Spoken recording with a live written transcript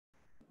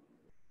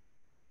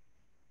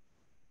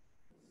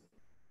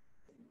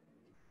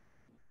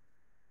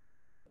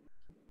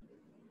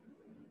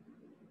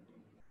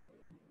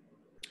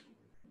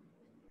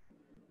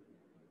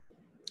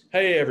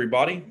Hey,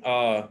 everybody.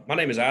 My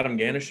name is Adam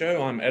Ganucheau.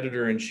 I'm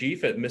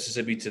editor-in-chief at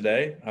Mississippi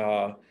Today.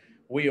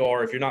 We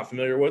are, if you're not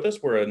familiar with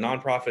us, we're a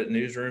nonprofit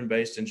newsroom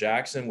based in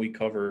Jackson. We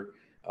cover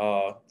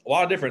a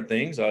lot of different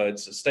things.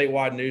 It's a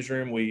statewide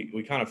newsroom.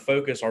 We kind of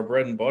focus, our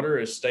bread and butter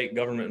is state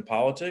government and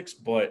politics,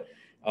 but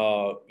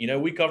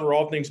we cover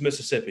all things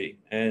Mississippi,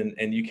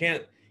 and you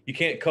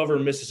can't cover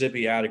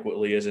Mississippi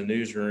adequately as a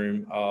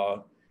newsroom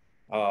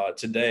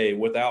today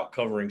without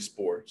covering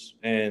sports.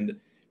 And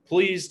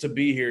pleased to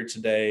be here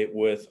today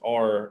with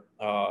our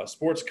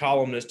sports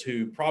columnist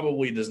who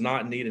probably does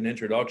not need an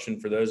introduction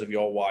for those of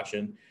y'all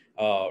watching,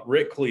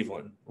 Rick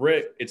Cleveland.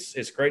 Rick,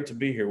 it's great to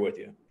be here with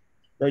you.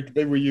 Great to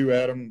be with you,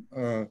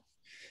 Adam.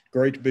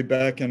 Great to be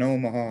back in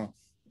Omaha.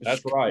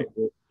 That's right.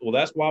 Well,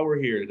 that's why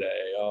we're here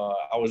today.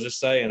 I was just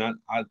saying,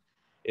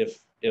 if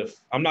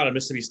I'm not a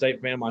Mississippi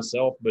State fan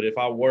myself, but if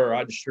I were,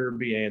 I'd sure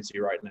be antsy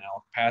right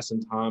now,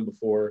 passing time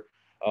before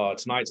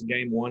tonight's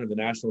game one of the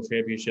National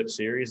Championship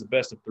Series, the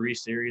best of three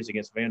series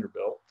against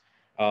Vanderbilt.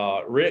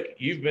 Rick,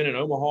 you've been in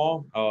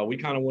Omaha. We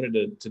kind of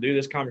wanted to do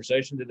this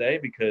conversation today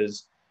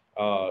because,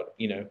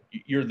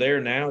 you're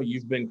there now.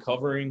 You've been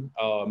covering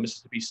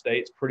Mississippi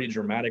State's pretty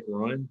dramatic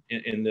run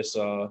in this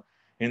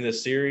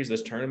series,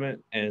 this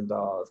tournament. And,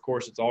 of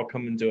course, it's all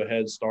coming to a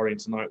head starting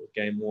tonight with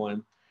game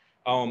one.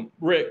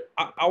 Rick,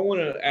 I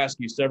want to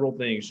ask you several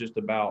things just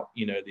about,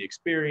 the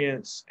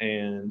experience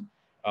and,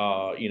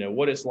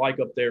 what it's like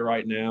up there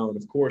right now. And,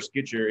 of course,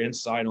 get your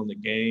insight on the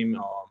game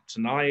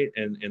tonight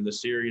and the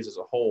series as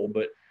a whole.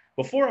 But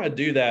before I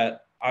do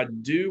that, I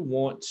do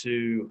want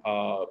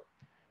to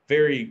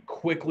very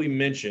quickly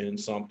mention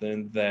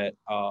something that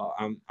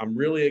I'm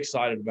really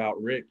excited about.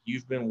 Rick,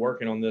 you've been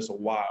working on this a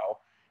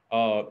while.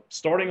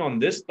 Starting on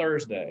this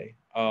Thursday,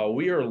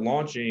 we are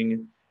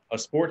launching a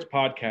sports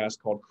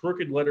podcast called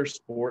Crooked Letter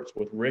Sports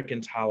with Rick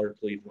and Tyler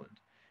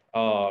Cleveland.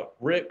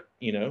 Rick,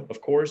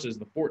 of course, is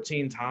the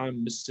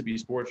 14-time Mississippi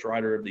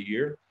Sportswriter of the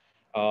Year.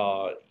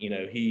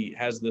 He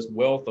has this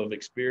wealth of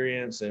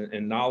experience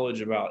and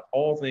knowledge about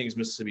all things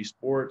Mississippi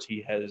sports.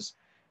 He has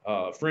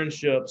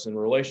friendships and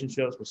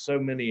relationships with so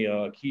many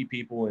key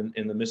people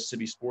in the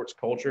Mississippi sports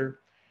culture.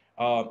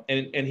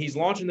 And he's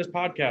launching this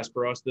podcast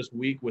for us this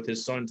week with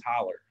his son,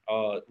 Tyler.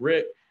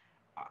 Rick,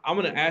 I'm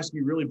going to ask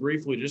you really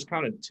briefly, just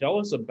kind of tell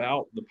us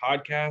about the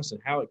podcast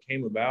and how it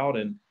came about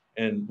and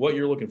what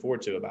you're looking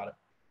forward to about it.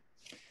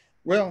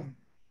 Well,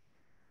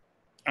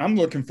 I'm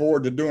looking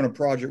forward to doing a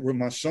project with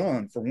my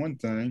son, for one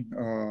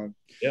thing.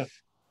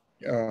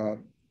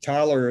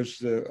 Tyler is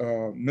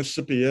the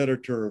Mississippi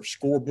editor of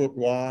Scorebook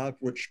Live,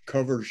 which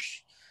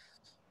covers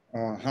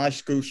high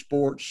school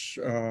sports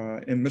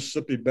in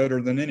Mississippi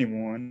better than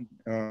anyone.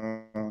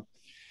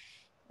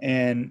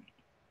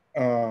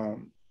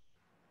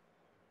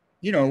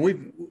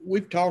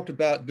 We've talked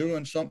about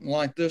doing something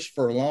like this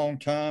for a long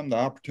time. The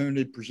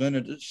opportunity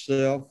presented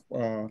itself.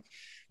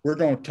 We're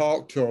going to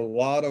talk to a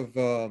lot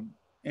of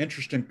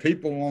interesting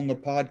people on the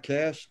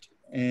podcast.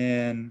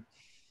 And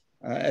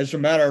as a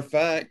matter of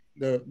fact,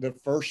 the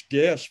first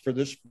guest for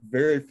this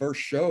very first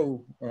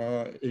show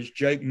is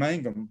Jake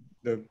Mangum,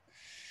 the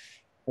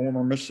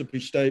former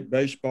Mississippi State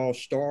baseball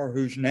star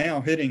who's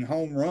now hitting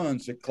home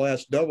runs at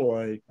Class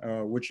AA,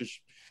 which is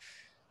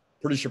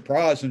pretty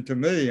surprising to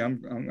me.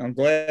 I'm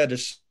glad to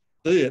see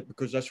it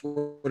because that's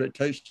what it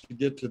takes to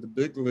get to the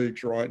big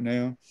leagues right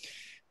now.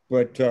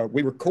 But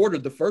we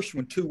recorded the first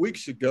one 2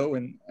 weeks ago,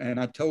 and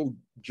I told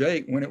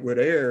Jake when it would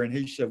air, and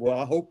he said, "Well,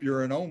 I hope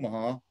you're in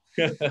Omaha."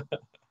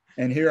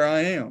 And here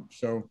I am.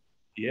 So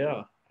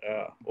yeah.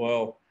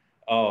 Well,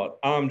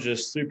 I'm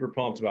just super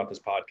pumped about this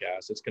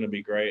podcast. It's going to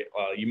be great.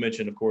 You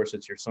mentioned, of course,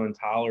 it's your son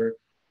Tyler.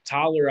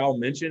 Tyler, I'll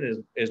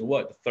mention, is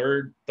what,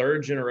 the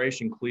third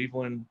generation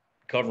Cleveland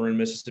covering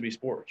Mississippi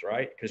sports,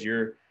 right? Because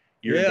you're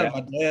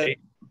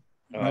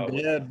my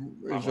dad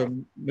is a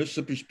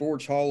Mississippi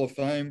Sports Hall of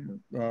Fame,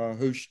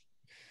 who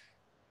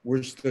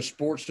was the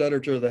sports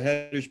editor of the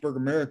Hattiesburg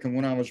American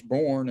when I was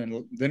born,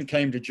 and then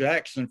came to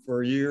Jackson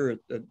for a year at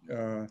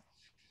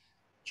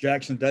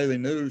Jackson Daily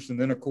News, and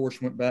then, of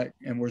course, went back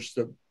and was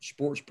the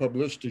sports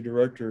publicity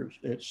director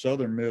at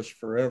Southern Miss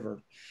forever.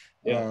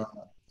 Yeah.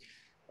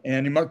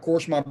 And, of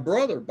course, my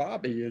brother,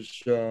 Bobby,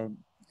 is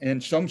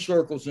in some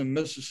circles in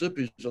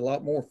Mississippi is a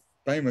lot more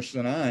famous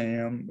than I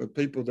am. The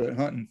people that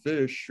hunt and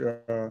fish,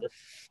 I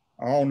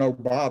all know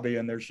Bobby,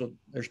 and there's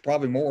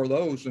probably more of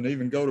those than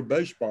even go to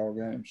baseball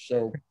games.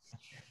 So,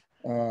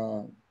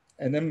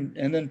 and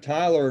then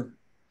Tyler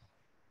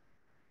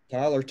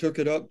took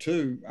it up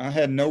too. I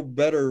had no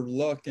better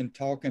luck in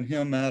talking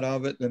him out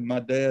of it than my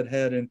dad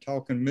had in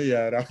talking me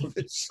out of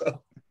it.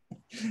 So,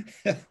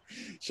 it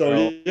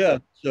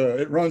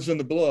runs in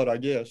the blood, I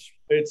guess.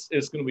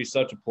 It's going to be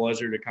such a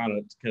pleasure to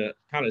kind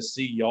of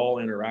see y'all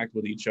interact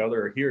with each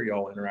other or hear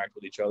y'all interact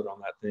with each other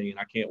on that thing, and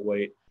I can't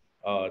wait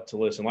to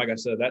listen. Like I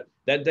said,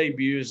 that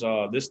debuts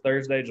this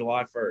Thursday,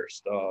 July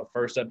 1st.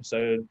 First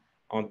episode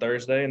on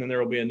Thursday, and then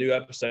there will be a new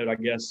episode, I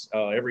guess,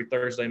 every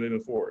Thursday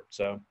moving forward.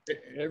 So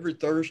every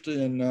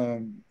Thursday, and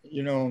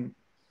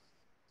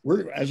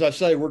as I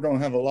say, we're going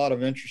to have a lot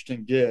of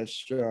interesting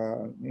guests.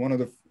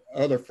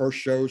 other first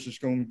shows is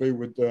going to be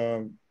with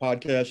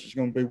podcast is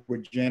going to be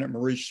with Janet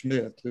Marie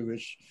Smith, who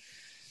has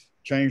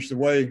changed the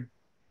way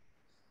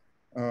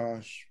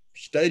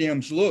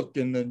stadiums look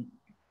in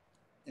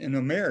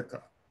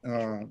America,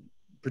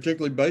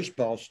 particularly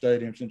baseball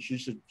stadiums. And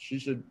she's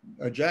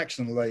a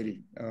Jackson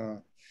lady.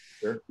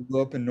 Sure.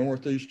 Grew up in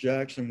Northeast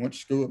Jackson, went to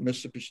school at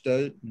Mississippi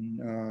State,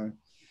 and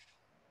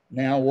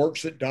now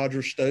works at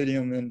Dodger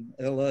Stadium in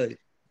LA.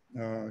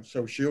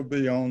 So she'll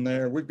be on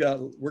there. We're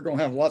going to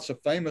have lots of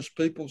famous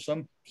people,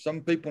 some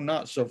people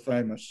not so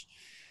famous,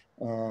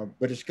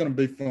 but it's going to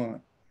be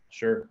fun.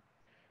 Sure.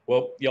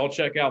 Well, y'all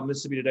check out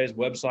Mississippi Today's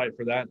website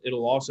for that.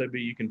 It'll also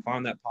be, you can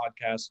find that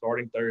podcast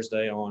starting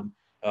Thursday on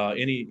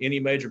any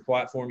major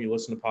platform you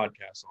listen to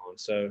podcasts on.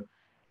 So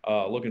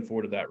looking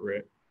forward to that,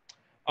 Rick.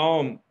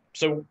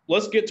 So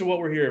let's get to what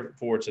we're here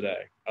for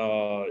today.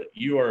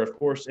 You are, of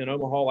course, in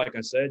Omaha. Like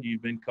I said,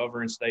 you've been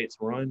covering State's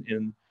run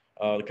in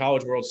the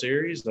College World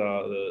Series.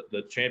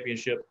 The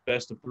championship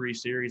best of 3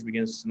 series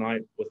begins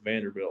tonight with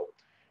Vanderbilt.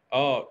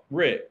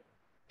 Rick,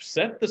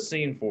 set the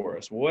scene for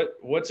us.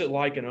 What's it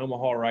like in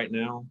Omaha right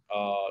now?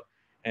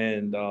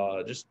 And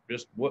just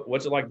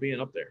what's it like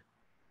being up there?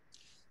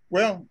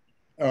 Well,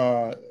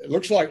 it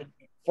looks like,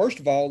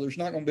 first of all, there's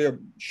not going to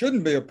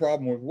shouldn't be a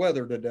problem with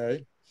weather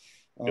today.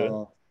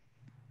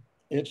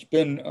 It's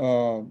been,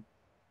 I'll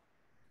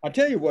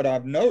tell you what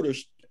I've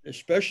noticed,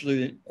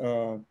 especially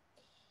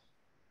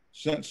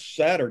since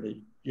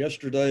Saturday,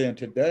 yesterday and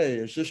today,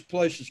 is this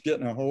place is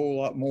getting a whole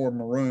lot more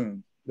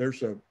maroon.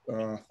 There's a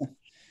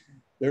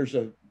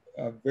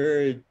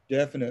very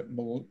definite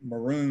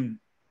maroon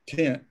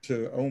tint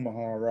to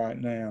Omaha right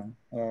now.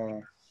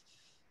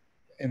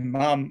 In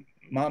my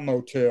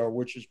motel,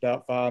 which is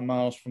about 5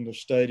 miles from the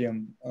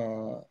stadium,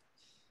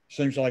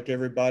 seems like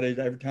every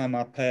time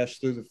I pass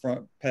by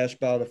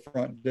the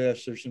front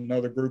desk, there's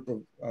another group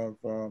of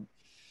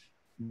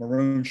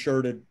maroon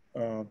shirted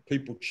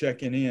people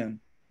checking in.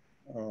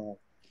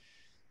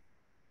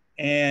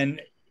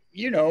 And,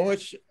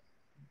 it's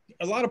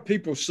a lot of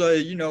people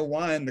say,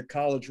 why in the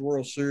College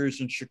World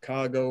Series in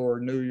Chicago or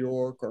New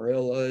York or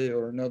LA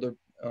or another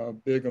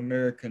big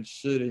American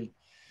city?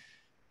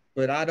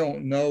 But I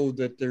don't know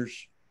that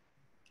there's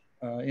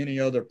any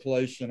other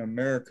place in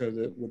America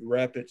that would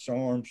wrap its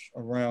arms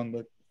around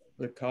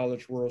the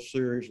College World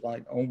Series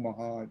like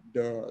Omaha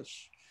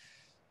does.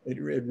 It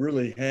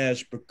really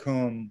has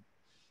become,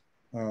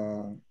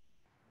 the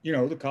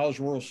College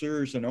World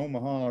Series and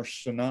Omaha are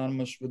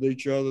synonymous with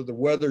each other. The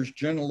weather's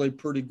generally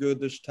pretty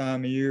good this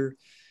time of year.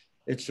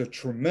 It's a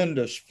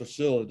tremendous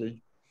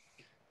facility.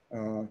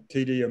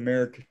 TD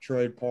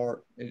Ameritrade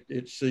Park,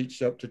 it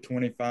seats up to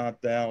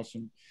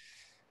 25,000.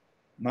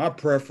 My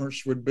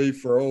preference would be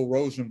for old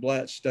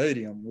Rosenblatt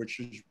Stadium, which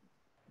is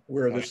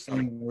where this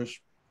thing was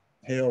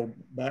held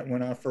back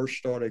when I first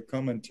started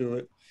coming to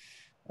it.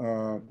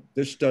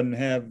 This doesn't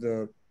have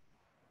the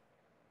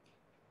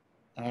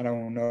kind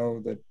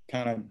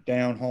of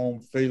down home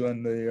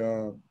feeling.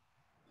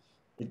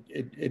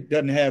 It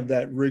doesn't have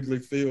that Wrigley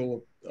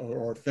feel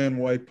or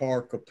Fenway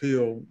Park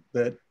appeal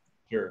that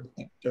Sure.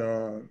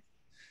 that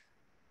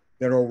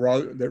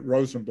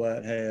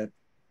Rosenblatt had.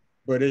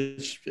 But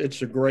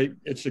it's a great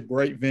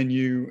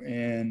venue,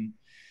 and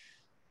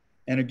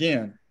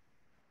again,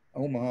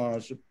 Omaha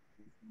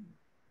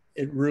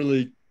it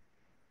really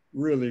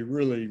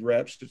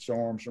wraps its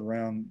arms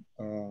around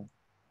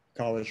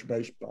college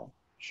baseball.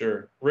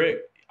 Sure.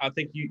 Rick, I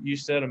think you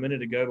said a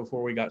minute ago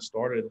before we got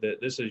started that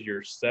this is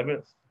your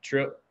 7th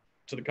trip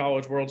to the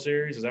College World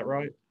Series. Is that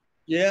right?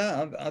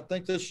 Yeah, I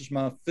think this is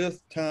my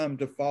 5th time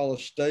to follow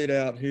State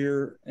out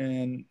here,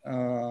 and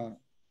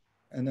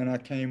then I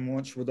came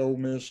once with Ole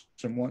Miss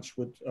and once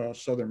with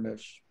Southern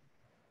Miss.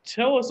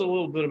 Tell us a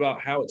little bit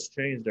about how it's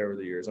changed over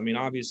the years. I mean,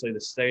 obviously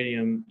the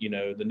stadium,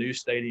 the new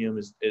stadium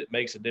it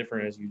makes it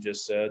different, as you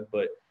just said,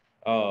 but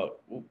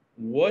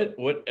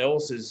what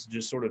else is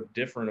just sort of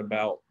different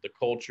about the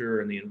culture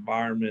and the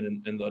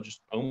environment and the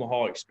just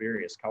Omaha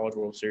experience, College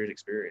World Series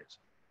experience?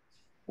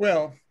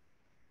 Well,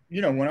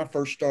 when I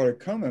first started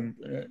coming,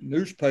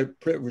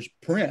 it was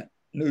print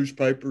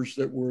newspapers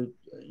that were,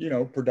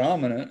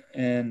 predominant,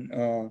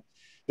 and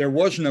there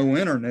was no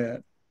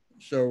internet.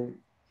 So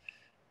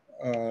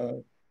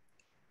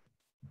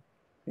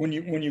when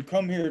you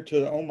come here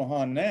to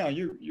Omaha now,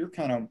 you're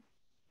kind of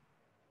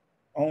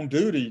on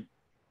duty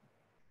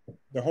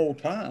the whole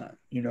time,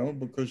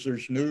 because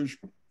there's news.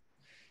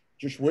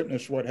 Just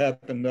witness what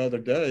happened the other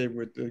day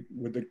with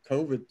the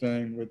COVID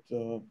thing with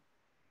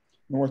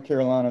North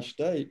Carolina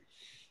State.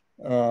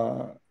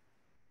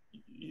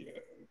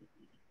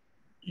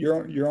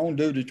 You're on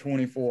duty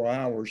 24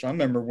 hours. I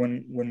remember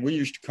when we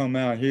used to come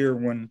out here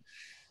when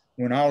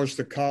I was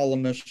the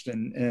columnist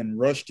and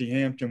Rusty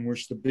Hampton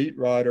was the beat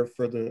writer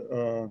for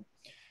that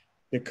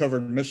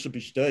covered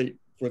Mississippi State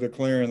for the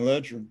Clarion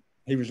Ledger.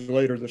 He was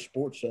later the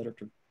sports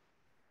editor.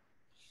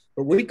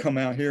 But we'd come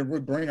out here and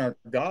we'd bring our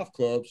golf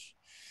clubs.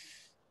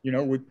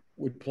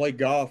 We'd play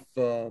golf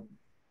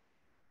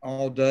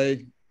all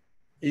day,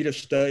 eat a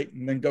steak,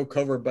 and then go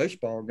cover a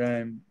baseball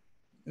game.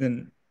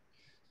 And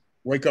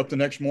wake up the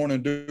next morning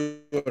and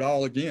do it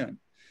all again.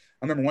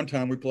 I remember one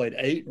time we played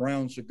 8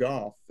 rounds of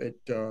golf at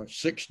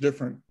 6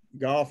 different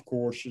golf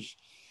courses,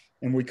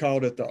 and we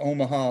called it the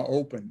Omaha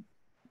Open.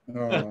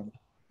 Uh,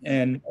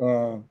 and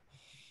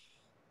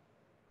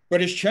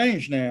But it's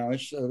changed now.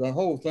 It's the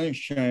whole thing's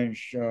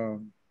changed.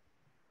 There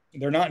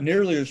are not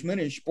nearly as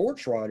many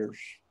sports writers,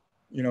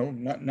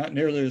 not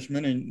nearly as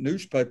many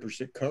newspapers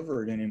that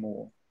cover it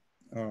anymore.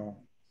 Uh,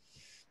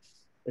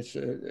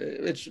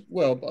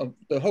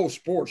 the whole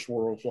sports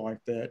world's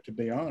like that, to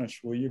be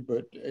honest with you.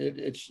 But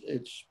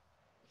it's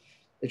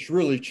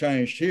really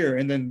changed here.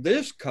 And then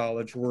this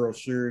College World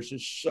Series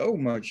is so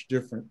much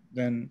different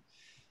than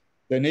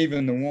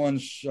even the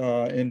ones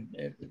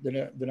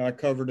that I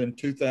covered in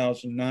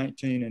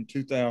 2019 and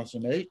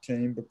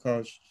 2018,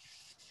 because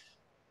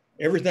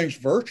everything's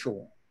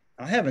virtual.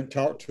 I haven't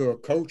talked to a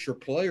coach or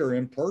player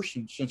in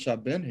person since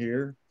I've been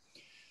here.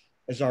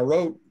 As I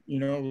wrote,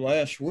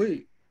 last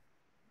week,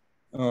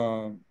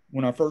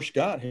 when I first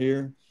got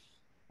here,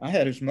 I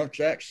had as much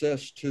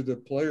access to the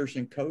players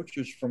and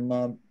coaches from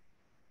my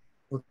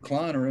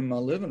recliner in my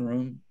living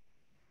room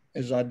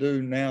as I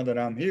do now that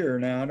I'm here.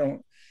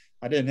 Now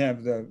I didn't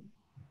have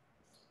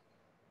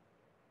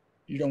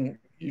you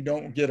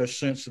don't get a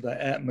sense of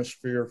the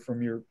atmosphere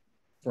from your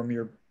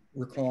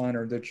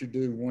recliner that you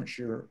do once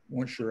you're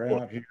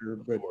out here,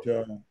 but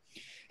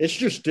it's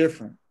just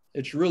different.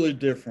 It's really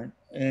different,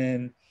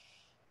 and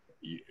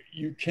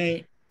you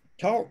can't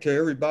talk to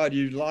everybody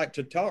you'd like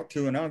to talk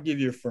to. And I'll give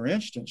you, for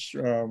instance,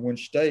 when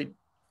State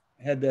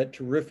had that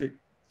terrific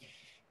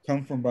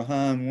come from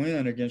behind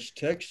win against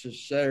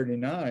Texas Saturday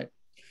night,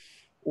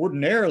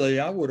 ordinarily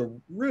I would have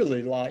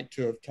really liked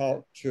to have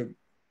talked to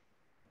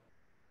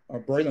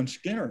Braylon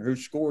Skinner, who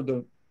scored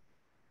the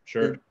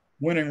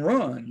winning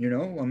run.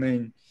 I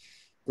mean,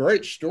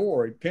 great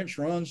story. Pinch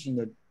runs in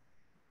the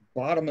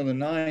bottom of the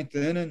 9th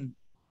inning,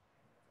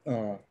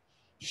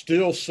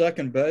 steals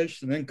second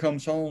base, and then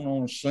comes home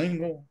on a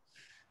single.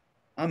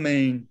 I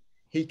mean,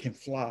 he can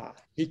fly.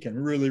 He can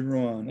really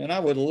run. And I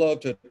would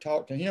love to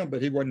talk to him,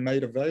 but he wasn't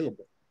made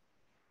available.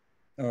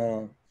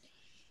 And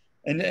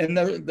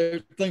there are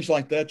things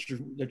like that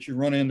you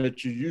run in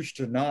that you used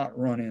to not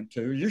run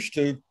into. Used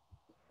to,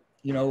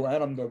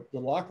 Adam, the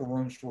locker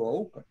rooms were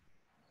open.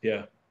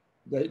 Yeah.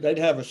 They'd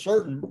have a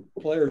certain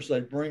players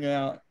they'd bring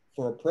out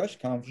for a press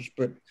conference,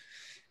 but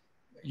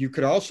you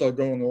could also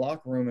go in the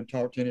locker room and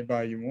talk to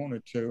anybody you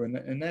wanted to.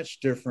 And that's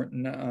different.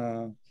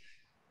 And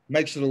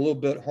makes it a little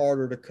bit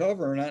harder to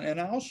cover. And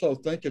I also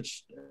think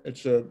it's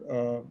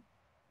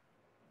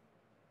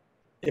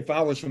if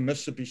I was a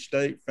Mississippi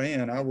State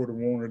fan, I would have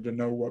wanted to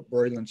know what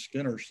Braylon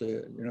Skinner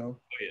said, Oh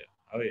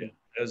yeah.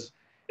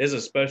 As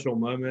a special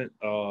moment.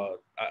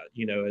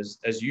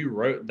 As you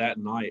wrote that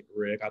night,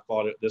 Rick, I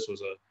thought this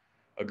was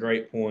a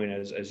great point,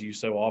 as you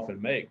so often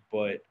make.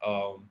 But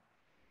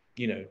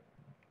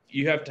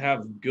you have to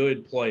have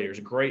good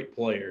players, great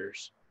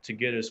players, to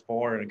get as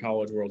far in a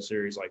College World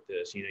Series like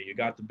this. You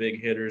got the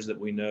big hitters that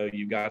we know,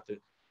 you got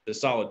the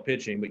solid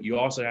pitching, but you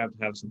also have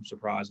to have some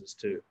surprises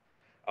too.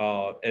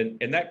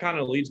 And that kind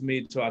of leads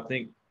me to, I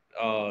think,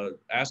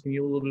 asking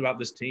you a little bit about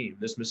this team,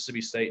 this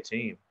Mississippi State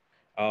team.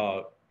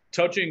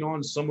 Touching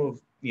on some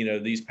of,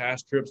 these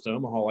past trips to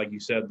Omaha, like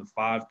you said, the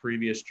 5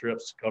 previous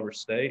trips to cover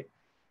State,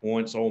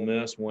 once Ole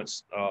Miss,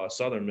 once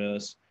Southern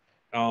Miss.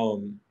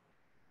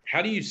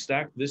 How do you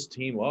stack this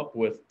team up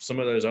with some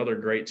of those other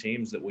great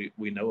teams that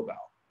we know about?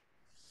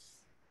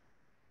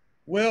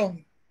 Well,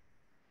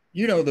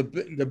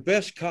 the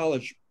best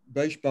college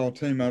baseball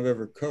team I've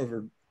ever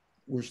covered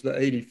was the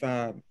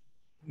 '85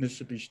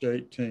 Mississippi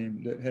State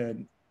team that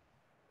had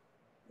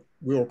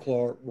Will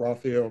Clark,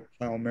 Rafael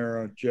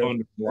Palmeira, Jeff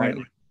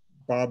Brantley,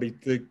 Bobby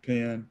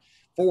Thigpen,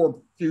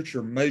 4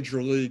 future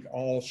Major League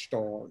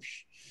All-Stars.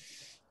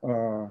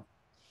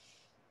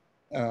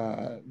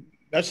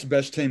 That's the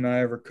best team I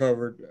ever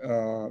covered.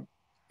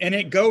 And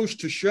it goes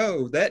to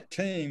show, that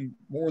team,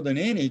 more than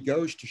any,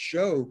 goes to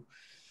show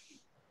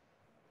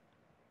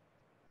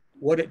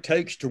what it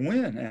takes to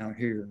win out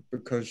here.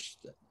 Because,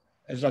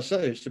 as I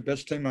say, it's the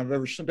best team I've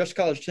ever seen, best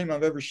college team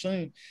I've ever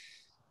seen.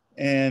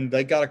 And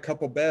they got a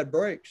couple bad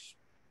breaks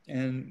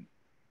and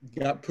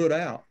got put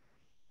out.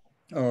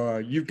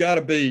 You've got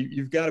to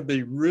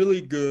be really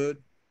good,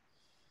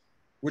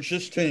 which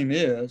this team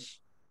is,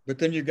 but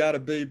then you got to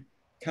be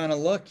kind of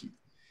lucky.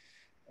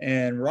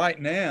 And right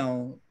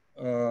now,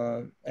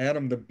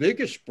 Adam, the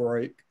biggest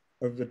break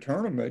of the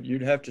tournament,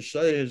 you'd have to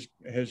say,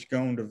 has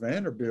gone to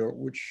Vanderbilt,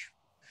 which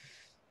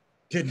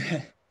didn't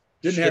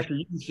have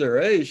to use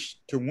their ace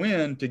to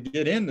win to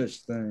get in this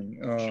thing.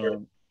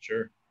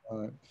 Sure.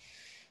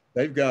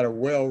 They've got a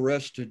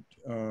well-rested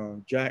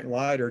Jack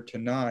Leiter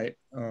tonight.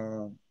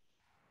 I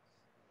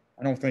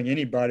don't think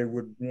anybody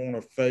would want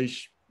to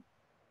face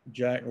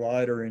Jack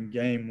Leiter in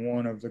Game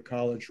 1 of the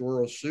College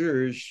World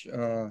Series,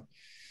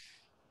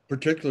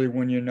 particularly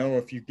when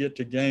if you get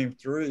to Game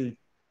 3,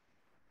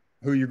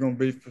 who you're going to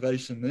be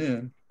facing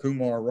then,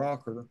 Kumar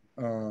Rocker.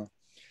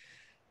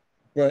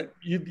 But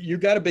you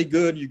got to be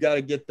good. You got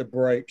to get the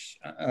breaks.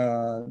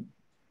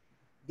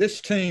 This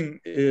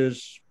team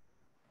is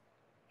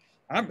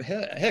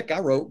I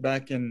wrote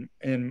back in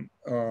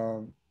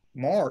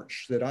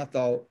March that I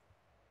thought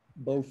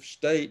both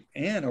State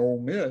and Ole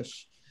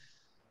Miss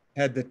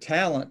had the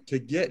talent to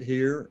get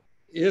here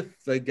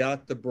if they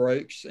got the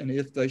breaks and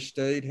if they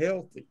stayed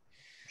healthy.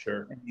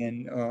 Sure.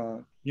 And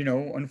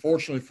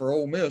unfortunately for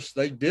Ole Miss,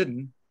 they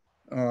didn't.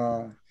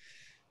 And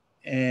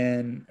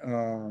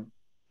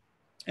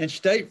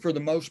State, for the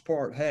most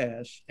part,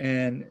 has.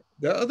 And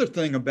the other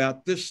thing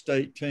about this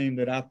State team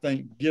that I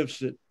think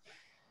gives it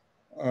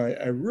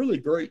a really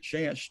great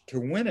chance to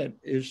win it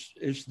is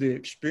the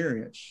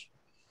experience.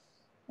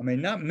 I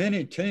mean, not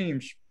many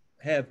teams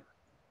have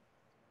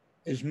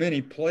as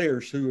many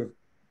players who have,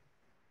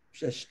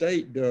 as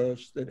State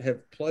does, that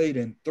have played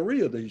in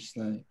 3 of these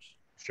things.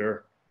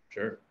 Sure.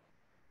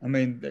 I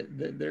mean,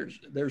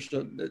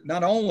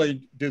 not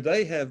only do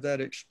they have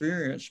that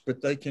experience,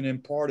 but they can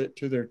impart it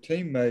to their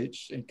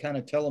teammates and kind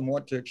of tell them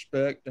what to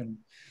expect and,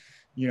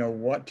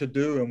 what to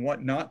do and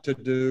what not to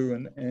do.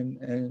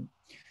 And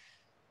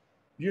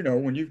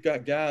when you've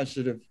got guys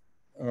that have,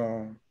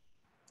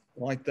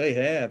 like they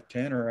have,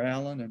 Tanner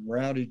Allen and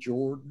Rowdy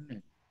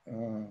Jordan,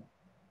 and,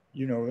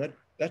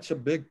 that's a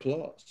big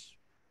plus.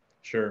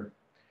 Sure.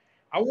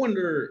 I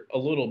wonder a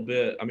little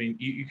bit. I mean,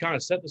 you kind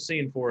of set the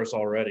scene for us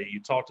already.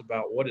 You talked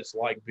about what it's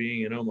like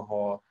being in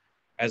Omaha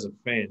as a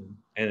fan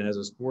and as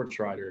a sports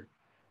writer.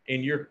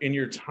 In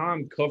your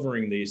time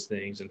covering these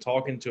things and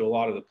talking to a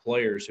lot of the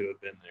players who have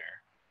been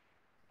there,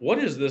 what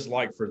is this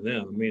like for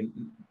them? I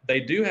mean, they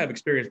do have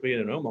experience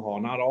being in Omaha.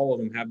 Not all of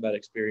them have that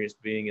experience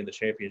being in the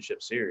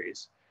championship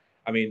series.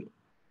 I mean,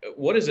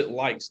 what is it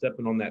like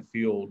stepping on that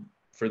field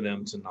for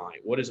them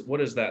tonight? What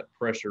does that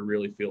pressure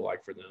really feel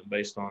like for them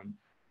based on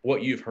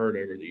what you've heard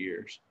over the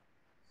years?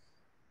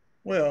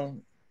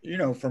 Well,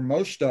 for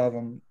most of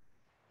them,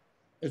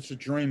 it's a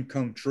dream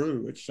come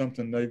true. It's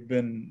something they've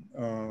been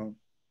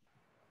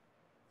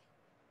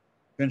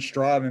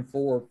striving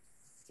for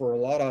a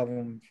lot of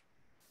them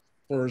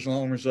for as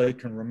long as they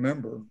can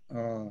remember.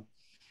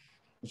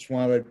 It's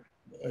why they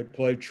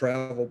played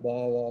travel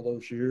ball all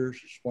those years.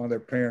 It's why their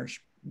parents,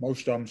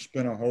 most of them,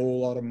 spent a whole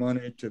lot of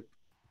money to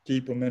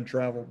keep them in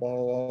travel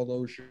ball all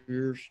those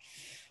years.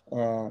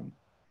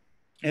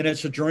 And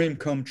it's a dream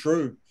come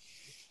true.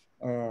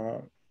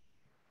 I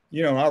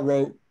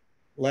wrote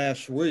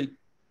last week,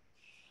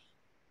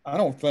 I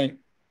don't think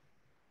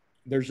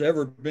there's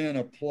ever been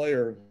a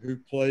player who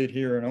played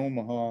here in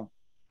Omaha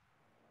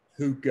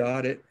who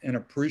got it and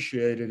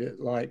appreciated it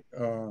like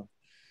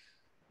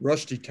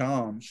Rusty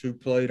Toms, who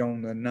played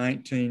on the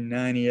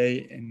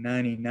 1998 and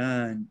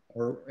 99,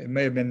 or it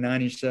may have been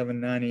 97,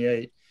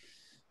 98.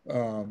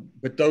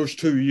 But those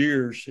 2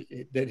 years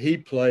that he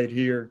played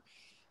here,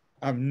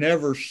 I've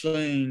never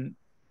seen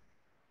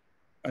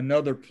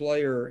another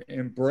player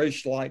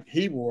embraced like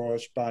he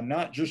was by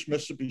not just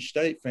Mississippi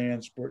State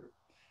fans, but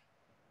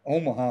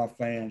Omaha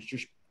fans,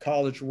 just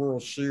College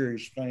World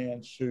Series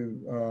fans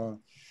who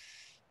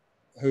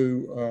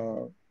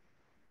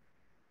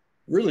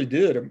really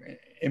did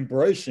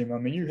embrace him. I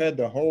mean, you had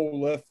the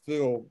whole left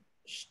field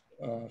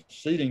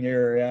seating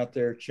area out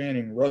there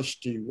chanting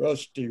 "Rusty,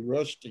 Rusty,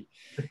 Rusty,"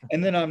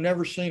 and then I've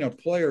never seen a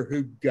player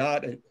who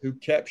got it, who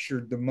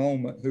captured the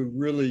moment, who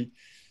really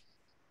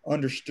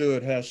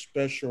understood how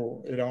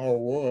special it all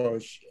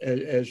was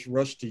as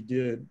Rusty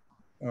did.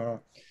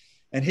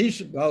 And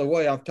he's, by the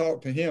way, I've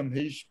talked to him.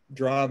 He's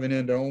driving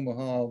into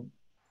Omaha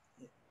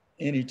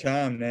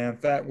anytime now. In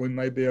fact, we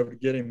may be able to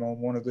get him on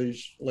one of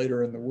these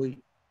later in the week.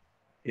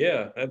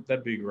 Yeah,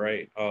 that'd be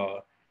great.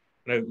 I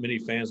know many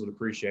fans would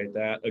appreciate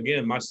that.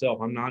 Again,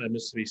 myself, I'm not a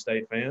Mississippi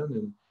State fan,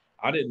 and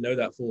I didn't know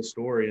that full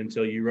story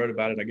until you wrote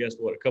about it, I guess,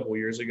 a couple of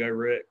years ago,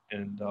 Rick?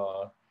 And,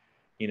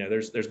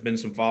 there's been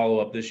some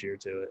follow-up this year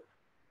to it.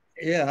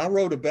 Yeah, I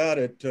wrote about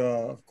it,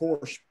 of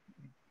course,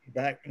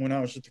 back when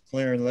I was at the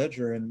Clarion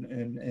Ledger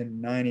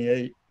in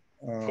 98.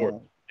 Of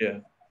course, yeah.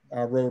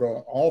 I wrote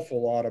an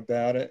awful lot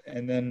about it,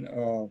 and then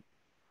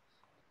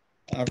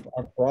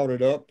I've brought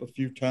it up a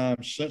few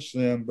times since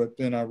then, but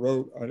then I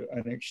wrote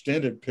an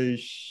extended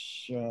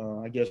piece,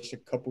 I guess, a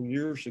couple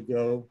years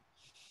ago.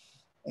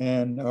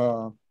 And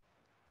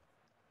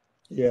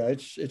yeah,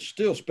 it's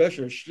still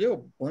special. It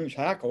still brings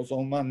hackles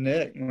on my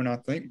neck when I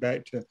think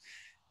back to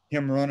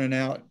him running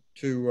out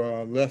to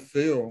left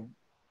field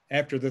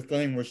after the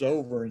thing was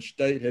over and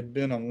State had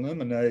been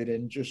eliminated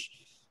and just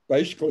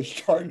basically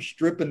starting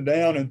stripping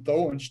down and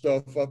throwing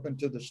stuff up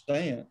into the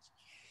stands.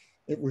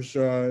 It was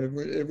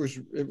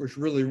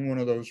really one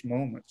of those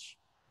moments.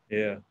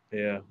 Yeah.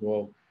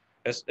 Well,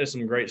 that's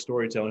some great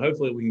storytelling.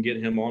 Hopefully, we can get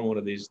him on one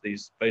of these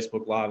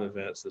Facebook Live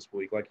events this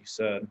week, like you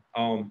said.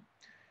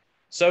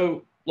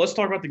 So let's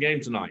talk about the game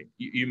tonight.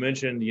 You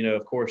mentioned,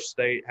 of course,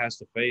 State has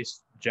to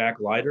face Jack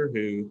Leiter,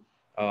 who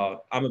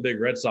I'm a big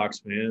Red Sox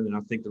fan, and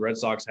I think the Red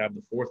Sox have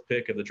the 4th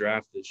pick of the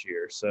draft this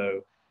year.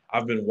 So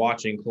I've been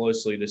watching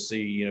closely to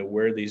see,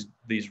 where these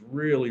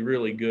really,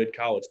 really good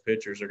college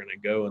pitchers are going to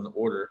go in the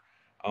order.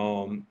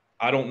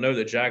 I don't know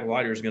that Jack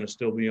Leiter is going to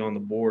still be on the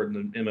board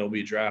in the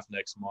MLB draft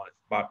next month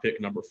by pick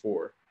number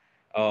 4.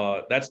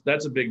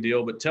 That's a big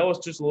deal. But tell us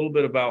just a little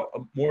bit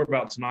more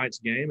about tonight's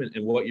game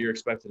and what you're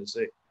expecting to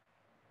see.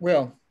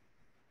 Well,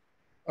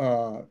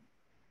 uh,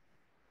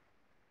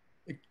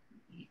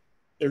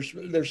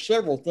 there's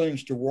several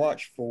things to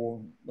watch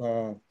for.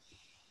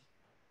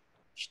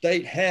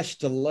 State has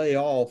to lay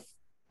off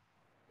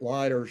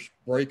Leiter's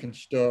breaking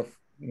stuff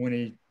when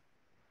he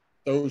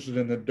throws it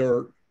in the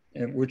dirt,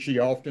 and which he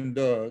often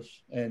does.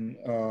 And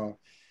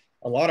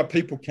a lot of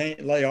people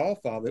can't lay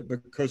off of it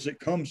because it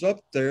comes up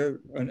there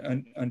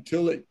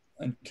until it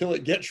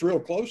gets real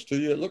close to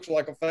you. It looks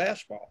like a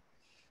fastball,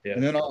 Yeah.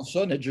 and then all of a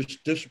sudden it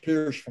just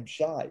disappears from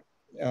sight.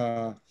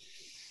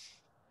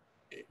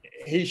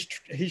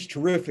 He's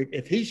terrific.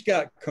 If he's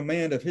got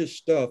command of his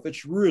stuff,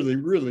 it's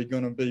really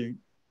going to be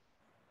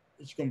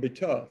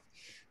tough.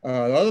 The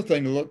other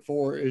thing to look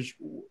for is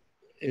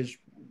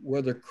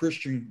whether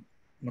Christian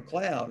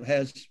McLeod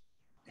has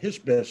his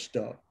best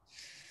stuff.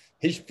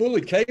 He's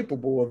fully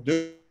capable of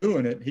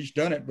doing it. He's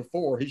done it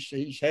before.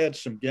 He's had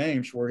some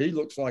games where he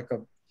looks like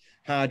a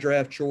high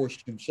draft choice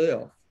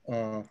himself.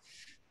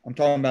 I'm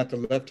talking about the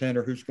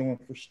left-hander who's going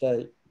for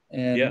state.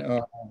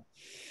 And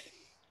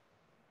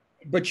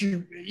but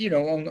you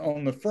know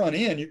on the front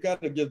end, you've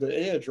got to give the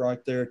edge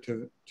right there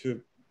to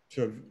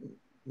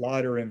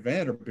Leiter and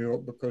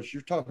Vanderbilt, because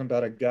you're talking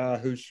about a guy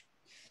who's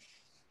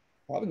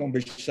probably going to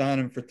be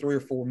signing for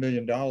 $3 or $4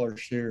 million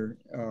here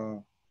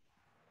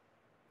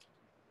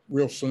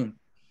real soon.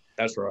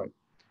 That's right.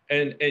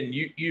 And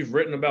you've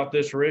written about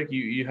this, Rick.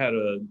 You had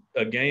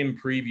a game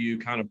preview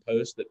kind of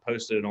post that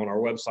posted on our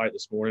website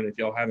this morning. If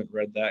y'all haven't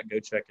read that, go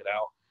check it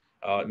out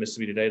at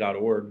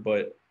MississippiToday.org.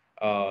 But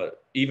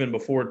even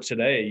before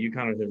today, you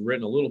kind of have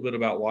written a little bit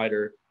about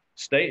Leiter.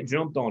 State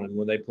jumped on him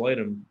when they played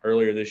him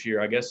earlier this year.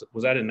 I guess,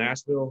 was that in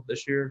Nashville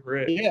this year,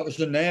 Rick? Yeah, it was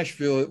in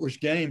Nashville. It was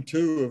game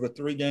 2 of a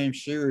 3-game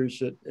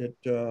series at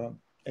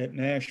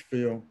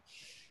Nashville.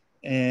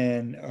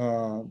 And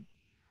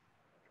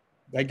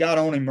they got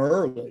on him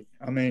early.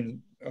 I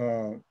mean,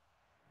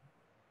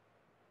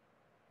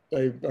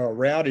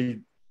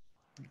 Rowdy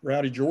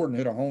Jordan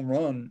hit a home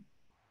run,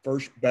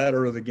 first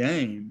batter of the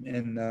game.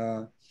 And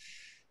I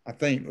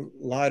think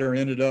Leiter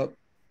ended up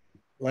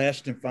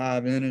lasting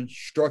 5 innings,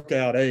 struck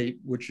out 8,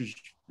 which is,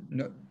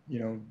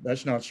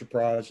 that's not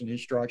surprising. He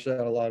strikes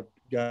out a lot of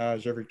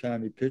guys every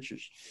time he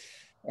pitches.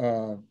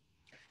 But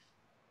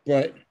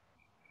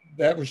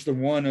that was the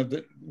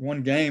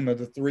one game of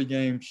the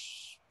 3-game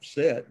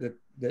set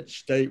that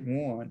State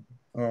won.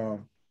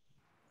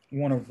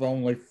 One of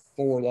only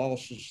 4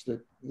 losses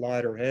that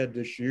Leiter had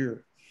this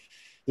year.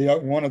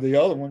 One of the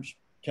other ones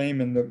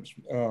came in the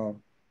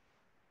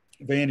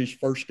Vandy's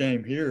first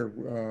game here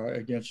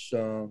against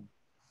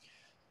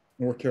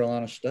North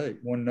Carolina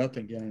State,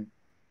 1-0 game.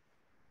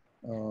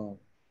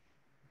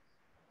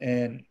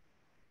 And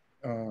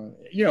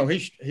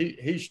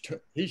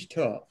he's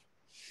tough.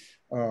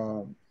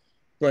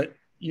 But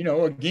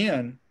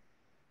again,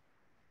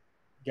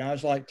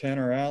 guys like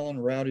Tanner Allen,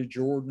 Rowdy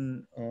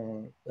Jordan,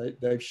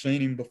 they've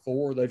seen him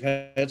before. They've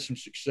had some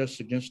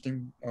success against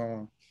him.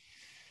 I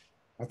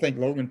think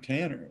Logan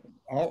Tanner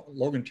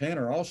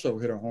also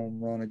hit a home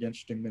run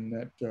against him in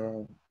that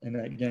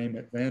game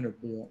at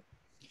Vanderbilt.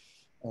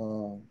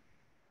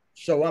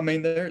 So I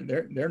mean,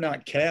 they're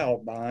not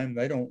cowed by him.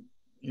 They don't,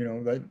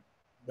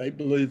 they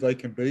believe they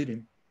can beat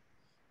him.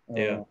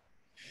 Yeah.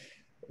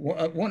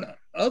 One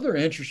other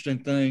interesting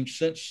thing,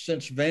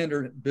 since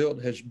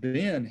Vanderbilt has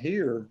been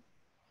here,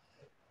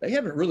 they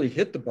haven't really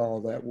hit the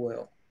ball that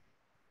well.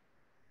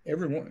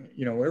 Every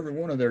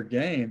one of their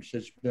games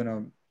has been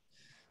a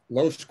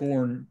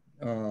low-scoring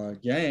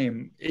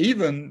game.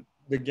 Even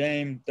the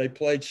game they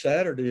played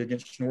Saturday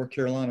against North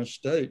Carolina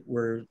State,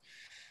 where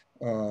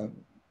the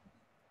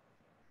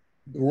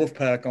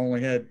Wolfpack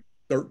only had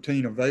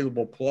 13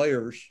 available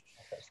players.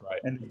 That's right.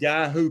 And the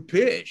guy who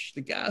pitched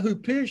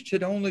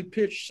had only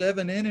pitched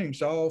 7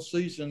 innings all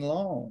season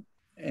long,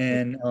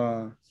 and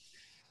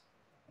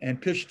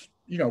pitched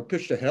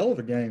a hell of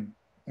a game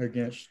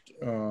against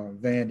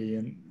Vandy,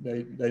 and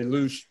they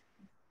lose.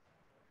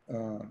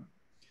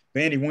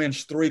 Vandy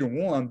wins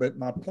 3-1, but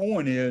my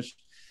point is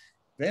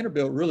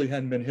Vanderbilt really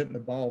hadn't been hitting the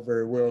ball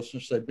very well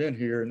since they've been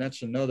here, and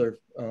that's another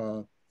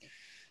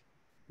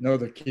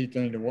key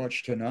thing to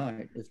watch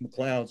tonight. If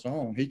McLeod's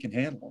on, he can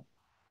handle them.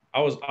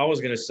 I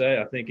was going to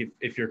say, I think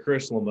if you're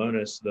Chris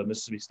Lemonis, the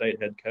Mississippi State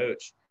head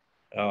coach,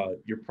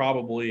 you're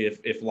probably,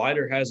 if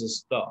Leiter has his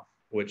stuff,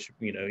 which,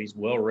 he's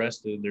well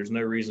rested, there's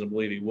no reason to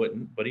believe he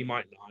wouldn't, but he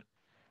might not.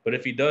 But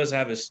if he does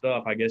have his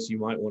stuff, I guess you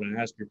might want to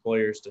ask your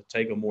players to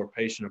take a more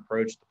patient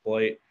approach to the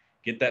plate,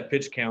 get that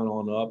pitch count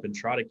on up, and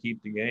try to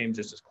keep the game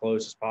just as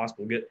close as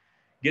possible. Get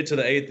to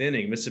the 8th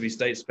inning, Mississippi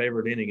State's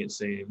favorite inning, it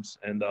seems,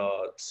 and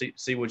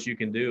see what you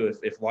can do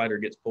if Leiter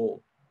gets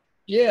pulled.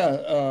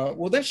 Yeah,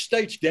 well, that's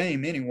State's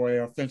game anyway.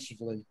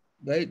 Offensively,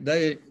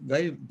 they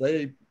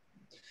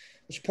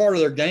it's part of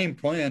their game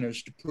plan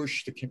is to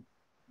push that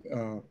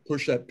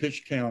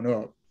pitch count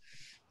up,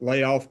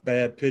 lay off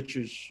bad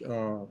pitches,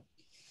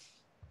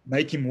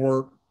 make him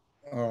work,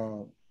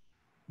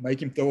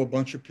 make him throw a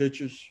bunch of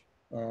pitches.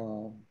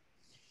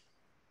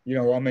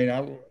 I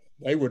mean,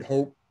 they would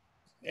hope,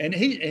 and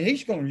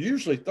he's going to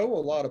usually throw a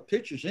lot of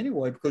pitches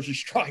anyway because he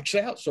strikes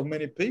out so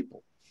many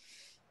people.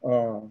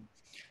 So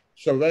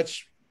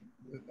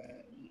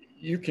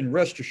you can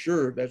rest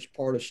assured that's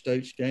part of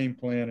State's game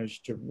plan, is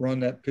to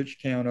run that pitch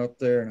count up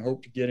there and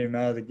hope to get him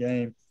out of the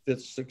game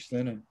fifth, sixth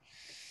inning.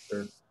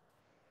 Sure.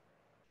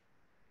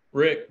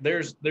 Rick,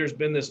 there's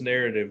been this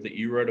narrative that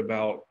you wrote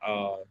about,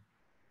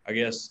 I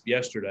guess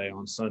yesterday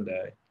on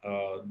Sunday,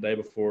 the day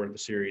before the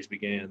series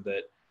began,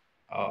 that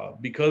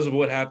because of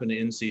what happened to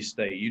NC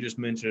State, you just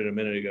mentioned it a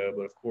minute ago,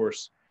 but of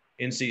course,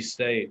 NC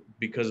State,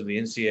 because of the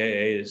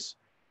NCAA's,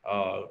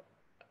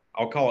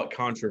 I'll call it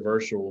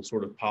controversial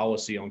sort of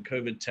policy on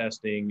COVID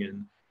testing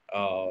and,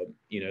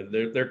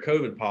 their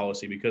COVID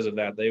policy, because of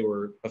that, they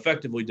were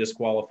effectively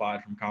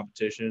disqualified from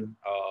competition,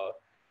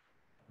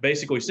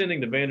 basically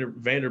sending the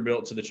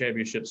Vanderbilt to the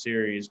championship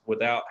series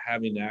without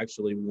having to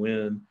actually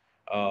win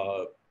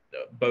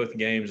both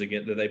games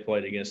that they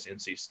played against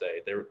NC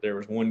State. There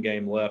was one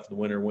game left. The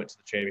winner went to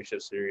the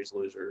championship series.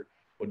 Loser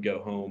would go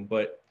home.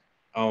 But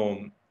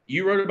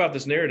you wrote about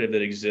this narrative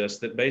that exists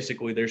that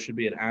basically there should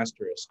be an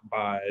asterisk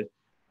by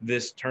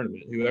this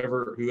tournament.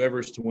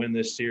 Whoever's to win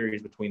this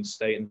series between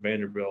State and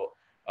Vanderbilt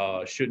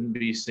shouldn't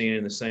be seen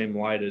in the same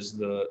light as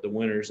the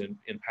winners in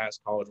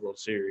past College World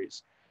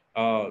Series.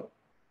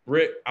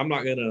 Rick, I'm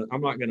not gonna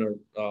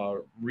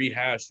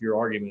rehash your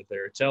argument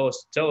there. Tell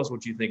us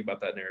what you think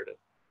about that narrative.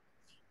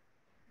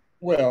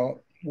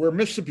 Well, where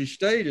Mississippi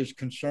State is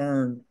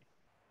concerned,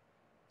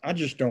 I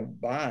just don't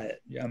buy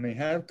it. I mean,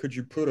 how could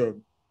you put a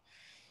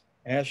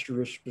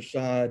asterisk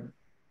beside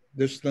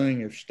this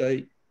thing if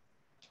State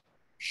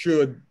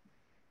should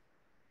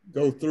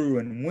go through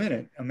and win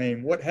it? I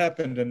mean, what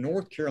happened to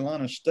North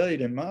Carolina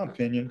State, in my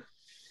opinion,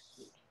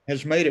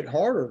 has made it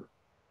harder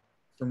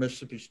for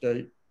Mississippi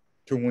State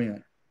to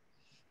win.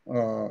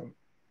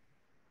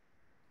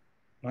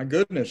 My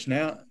goodness,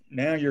 now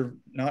you're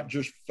not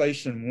just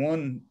facing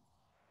one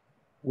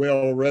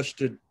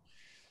well-rested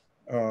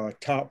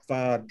top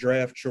 5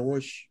 draft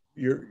choice.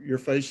 You're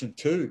facing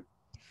 2.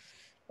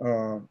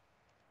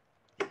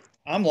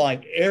 I'm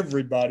like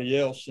everybody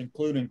else,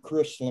 including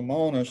Chris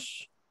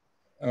Lemonis,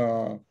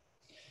 and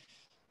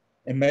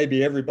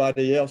maybe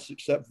everybody else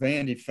except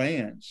Vandy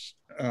fans.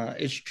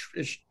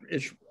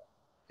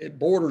 It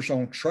borders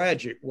on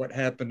tragic what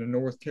happened to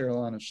North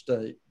Carolina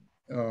State.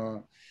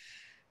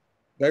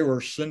 They were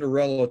a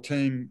Cinderella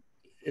team,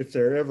 if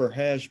there ever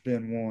has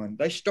been one.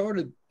 They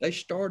started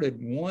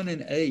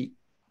 1-8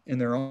 in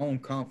their own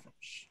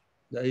conference,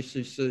 the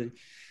ACC.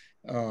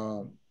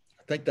 I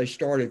think they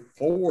started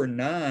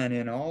 4-9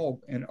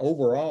 in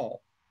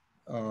overall,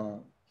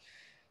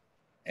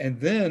 and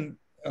then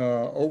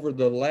over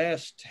the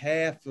last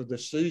half of the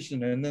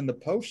season and then the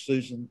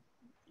postseason,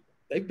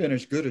 they've been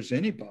as good as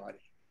anybody.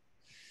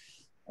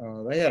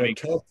 They had a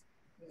tough,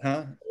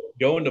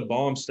 going to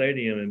Baum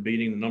Stadium and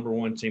beating the number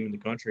 1 team in the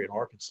country in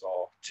Arkansas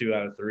 2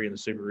 out of 3 in the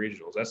Super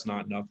Regionals. That's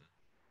not nothing.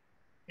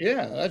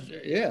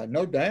 Yeah,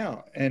 no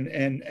doubt.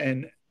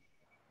 And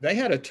they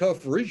had a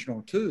tough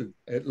regional too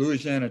at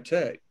Louisiana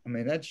Tech. I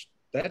mean, that's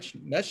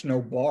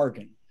no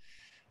bargain.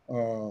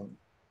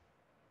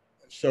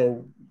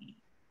 So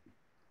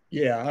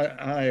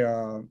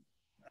yeah,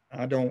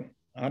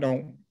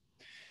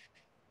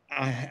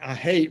 I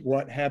hate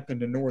what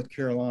happened to North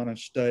Carolina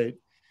State.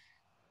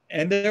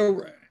 And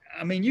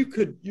you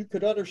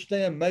could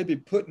understand maybe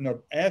putting an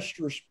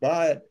asterisk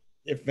by it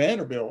if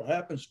Vanderbilt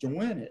happens to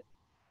win it,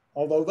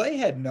 although they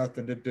had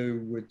nothing to do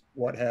with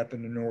what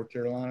happened to North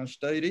Carolina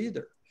State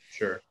either.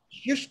 Sure.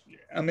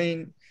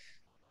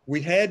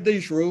 We had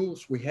these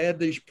rules, we had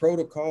these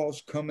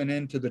protocols coming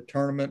into the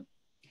tournament.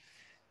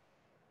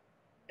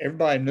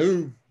 Everybody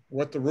knew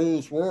what the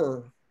rules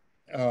were.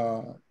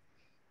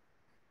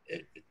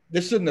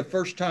 This isn't the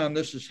first time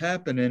this has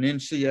happened in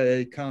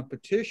NCAA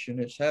competition.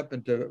 It's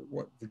happened to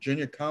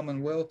Virginia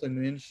Commonwealth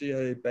in the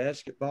NCAA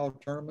basketball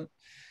tournament.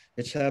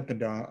 It's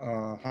happened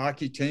to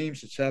hockey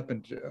teams. It's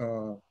happened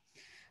to,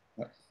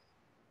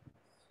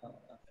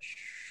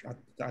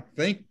 I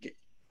think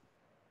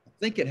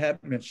it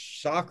happened in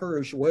soccer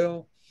as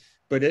well.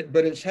 But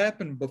it's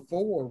happened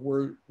before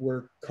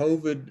where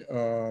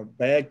COVID,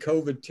 bad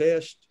COVID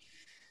test,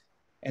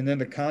 and then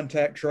the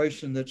contact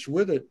tracing that's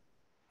with it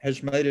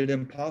has made it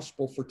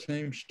impossible for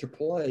teams to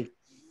play.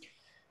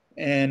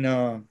 And,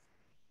 Adam,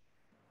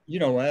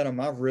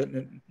 I've written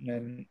it,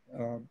 and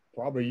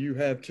probably you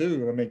have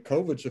too. I mean,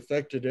 COVID's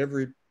affected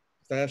every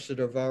facet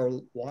of our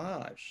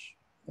lives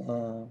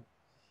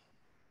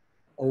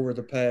over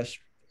the past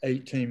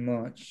 18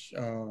 months.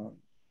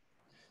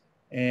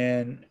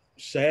 And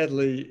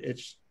sadly,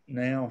 it's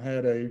now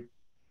had a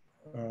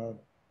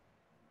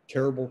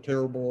terrible,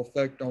 terrible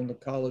effect on the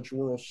College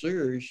World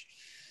Series.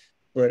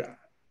 But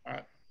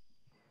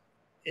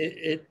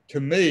to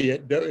me,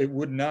 it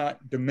would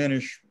not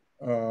diminish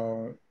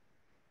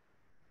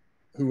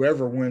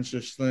whoever wins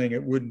this thing.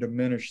 It wouldn't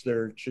diminish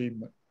their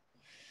achievement.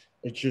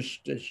 It's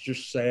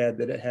just sad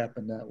that it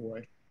happened that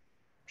way.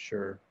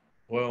 Sure.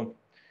 Well,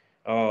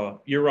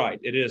 you're right.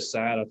 It is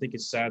sad. I think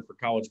it's sad for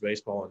college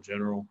baseball in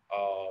general.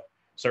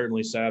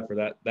 certainly sad for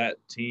that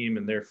team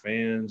and their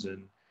fans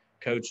and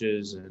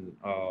coaches, and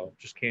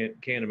just can't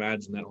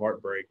imagine that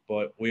heartbreak.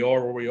 But we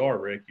are where we are,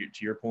 Rick.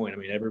 To your point, I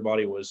mean,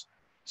 everybody was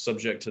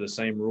subject to the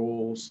same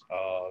rules.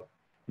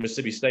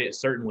 Mississippi State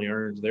certainly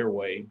earned their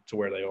way to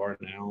where they are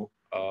now.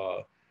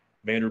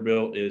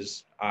 Vanderbilt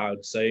is, I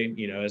would say,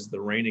 as the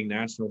reigning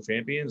national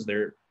champions,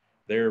 they're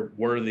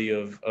worthy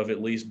of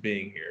at least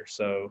being here.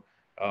 So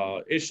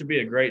it should be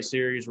a great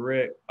series,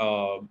 Rick.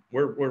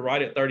 We're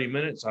right at 30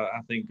 minutes.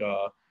 I think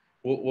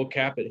we'll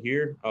cap it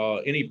here.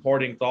 Any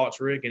parting thoughts,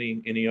 Rick?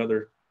 Any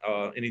other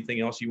anything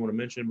else you want to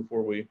mention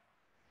before we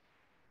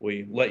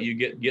let you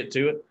get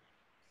to it?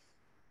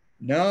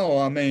 No,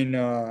 I mean,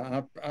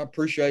 I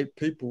appreciate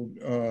people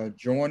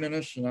joining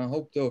us, and I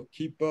hope they'll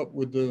keep up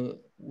with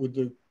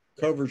the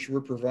coverage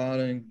we're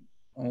providing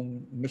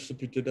on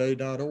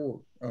MississippiToday.org.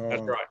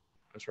 That's right.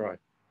 That's right.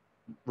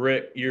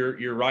 Rick,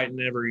 you're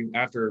writing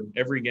after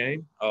every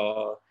game.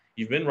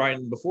 You've been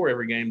writing before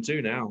every game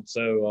too now.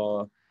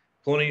 So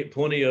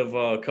plenty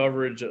of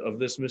coverage of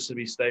this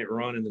Mississippi State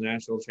run in the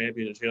national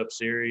championship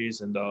series.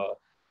 And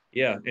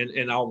yeah,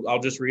 and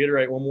I'll just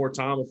reiterate one more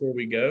time before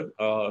we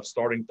go.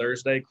 Starting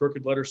Thursday,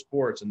 Crooked Letter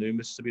Sports, a new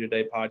Mississippi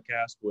Today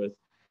podcast with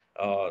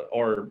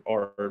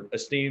our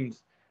esteemed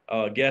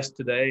guest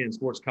today and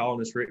sports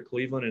columnist Rick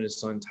Cleveland and his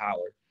son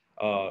Tyler.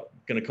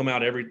 Going to come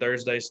out every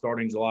Thursday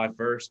starting July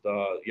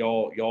 1st.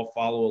 Y'all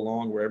follow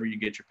along wherever you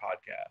get your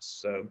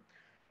podcasts. So,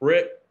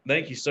 Rick,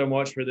 thank you so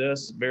much for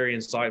this. Very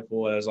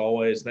insightful as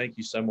always. Thank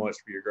you so much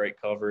for your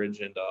great coverage,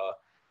 and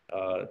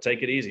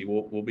take it easy.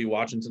 We'll be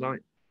watching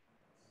tonight.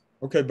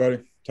 Okay, buddy.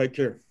 Take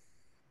care.